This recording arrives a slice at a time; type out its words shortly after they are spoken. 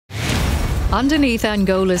Underneath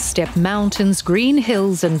Angola's steppe mountains, green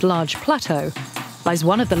hills and large plateau lies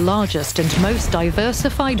one of the largest and most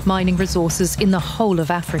diversified mining resources in the whole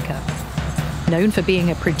of Africa. Known for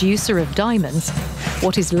being a producer of diamonds,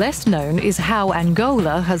 what is less known is how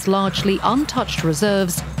Angola has largely untouched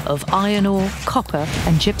reserves of iron ore, copper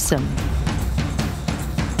and gypsum.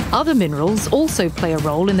 Other minerals also play a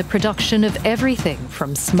role in the production of everything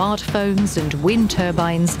from smartphones and wind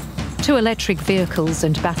turbines to electric vehicles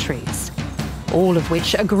and batteries, all of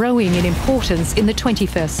which are growing in importance in the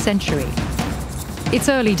 21st century. It's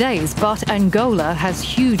early days, but Angola has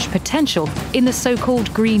huge potential in the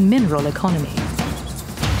so-called green mineral economy.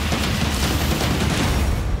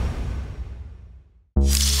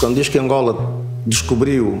 Quando diz que Angola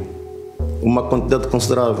descobriu uma quantidade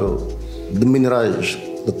considerável de minerais,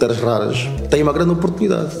 de terras raras, tem uma grande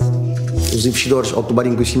oportunidade. Os investidores, ao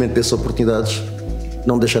tomarem conhecimento dessas oportunidades,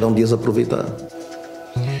 não deixarão de as aproveitar.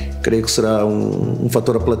 Creio que será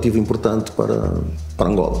fator apelativo importante para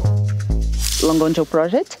Angola. Longonjo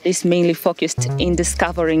project is mainly focused in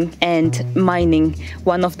discovering and mining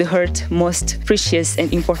one of the Earth's most precious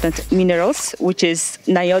and important minerals, which is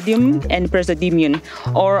niobium and praseodymium,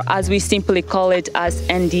 or as we simply call it as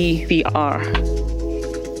NdPr.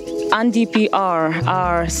 NdPr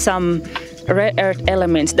are some rare earth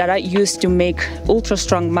elements that are used to make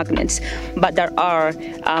ultra-strong magnets, but that are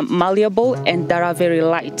malleable and that are very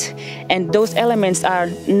light. And those elements are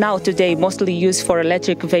now today mostly used for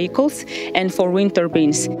electric vehicles and for wind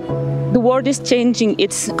turbines. The world is changing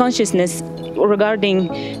its consciousness regarding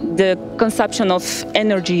the consumption of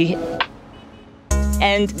energy.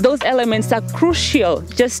 And those elements are crucial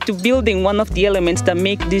just to building one of the elements that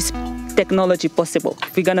make this technology possible.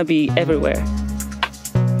 We're going to be everywhere.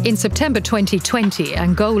 In September 2020,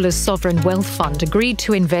 Angola's sovereign wealth fund agreed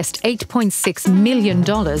to invest $8.6 million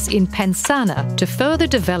in Pensana to further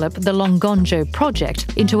develop the Longonjo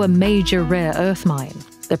project into a major rare earth mine.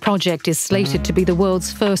 The project is slated to be the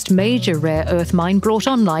world's first major rare earth mine brought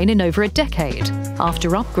online in over a decade, after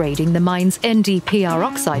upgrading the mine's NdPr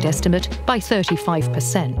oxide estimate by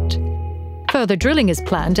 35%. Further drilling is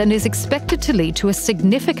planned and is expected to lead to a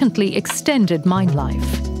significantly extended mine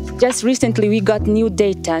life. Just recently, we got new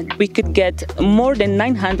data. We could get more than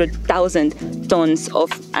 900,000 tons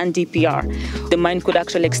of NdPr. The mine could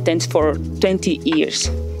actually extend for 20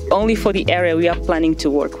 years, only for the area we are planning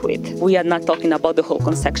to work with. We are not talking about the whole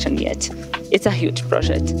concession yet. It's a huge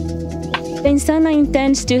project. Pensana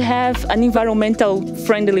intends to have an environmental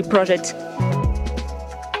friendly project.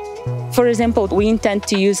 For example, we intend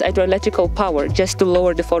to use hydroelectrical power just to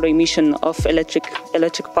lower the photo emission of electric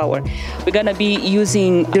power. We're going to be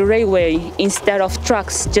using the railway instead of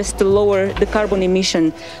trucks just to lower the carbon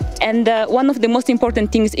emission. And one of the most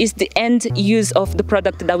important things is the end use of the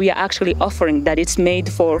product that we are actually offering, that it's made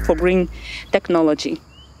for green technology.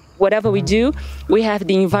 Whatever we do, we have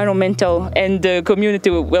the environmental and the community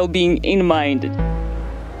well-being in mind.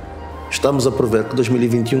 Estamos a prever que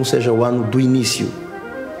 2021 seja o ano do início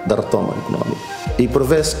da retoma económica. E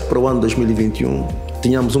prevê-se que para o ano 2021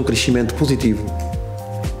 tenhamos crescimento positivo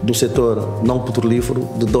do setor não petrolífero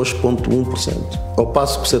de 2,1%, ao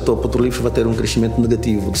passo que o setor petrolífero vai ter crescimento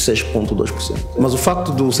negativo de 6,2%. Mas o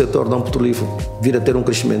facto do setor não petrolífero vir a ter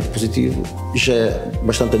crescimento positivo já é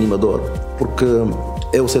bastante animador, porque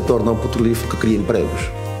é o setor não petrolífero que cria empregos,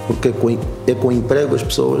 porque é com emprego as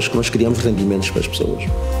pessoas que nós criamos rendimentos para as pessoas.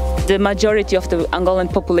 The majority of the Angolan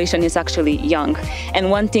population is actually young. And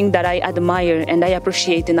one thing that I admire and I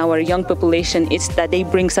appreciate in our young population is that they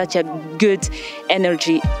bring such a good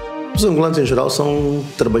energy. Os angolanos em geral são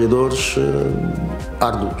trabalhadores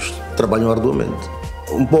árduos, trabalham arduamente.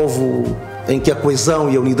 Um povo em que a coesão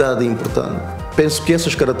e a unidade é importante. Penso que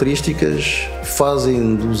essas características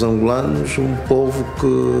fazem dos angolanos um povo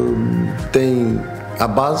que tem a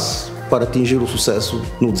base para atingir o sucesso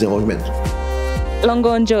no desenvolvimento.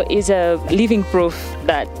 Longonjo is a living proof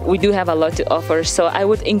that we do have a lot to offer. So I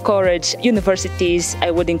would encourage universities,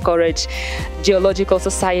 I would encourage geological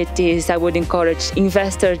societies, I would encourage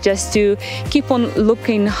investors just to keep on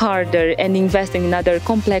looking harder and investing in other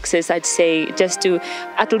complexes, I'd say, just to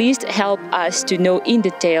at least help us to know in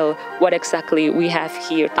detail what exactly we have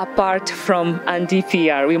here. Apart from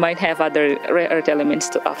NdPr, we might have other rare earth elements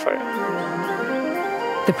to offer.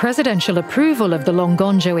 The presidential approval of the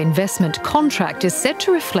Longonjo investment contract is set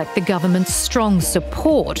to reflect the government's strong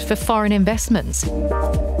support for foreign investments,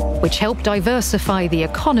 which help diversify the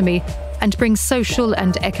economy and bring social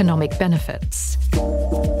and economic benefits.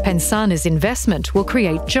 Pensana's investment will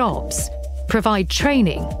create jobs, provide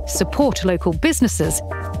training, support local businesses,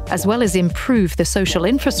 as well as improve the social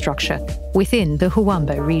infrastructure within the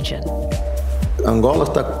Huambo region. Angola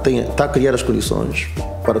está a criar as condições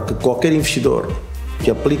para que qualquer investidor que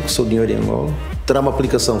aplique o seu dinheiro em Angola terá uma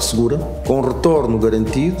aplicação segura, com retorno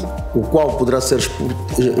garantido, o qual poderá ser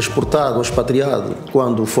exportado ou expatriado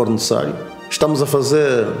quando for necessário. Estamos a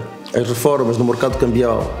fazer as reformas no mercado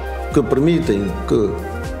cambial que permitem que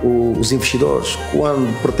os investidores,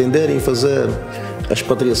 quando pretenderem fazer a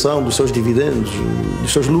expatriação dos seus dividendos,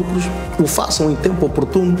 dos seus lucros, o façam em tempo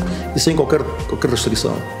oportuno e sem qualquer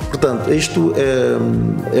restrição. Portanto, isto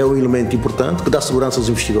é um elemento importante que dá segurança aos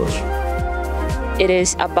investidores. It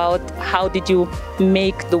is about how did you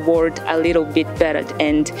make the world a little bit better,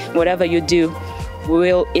 and whatever you do,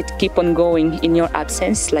 will it keep on going in your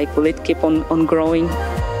absence? Like, will it keep on growing?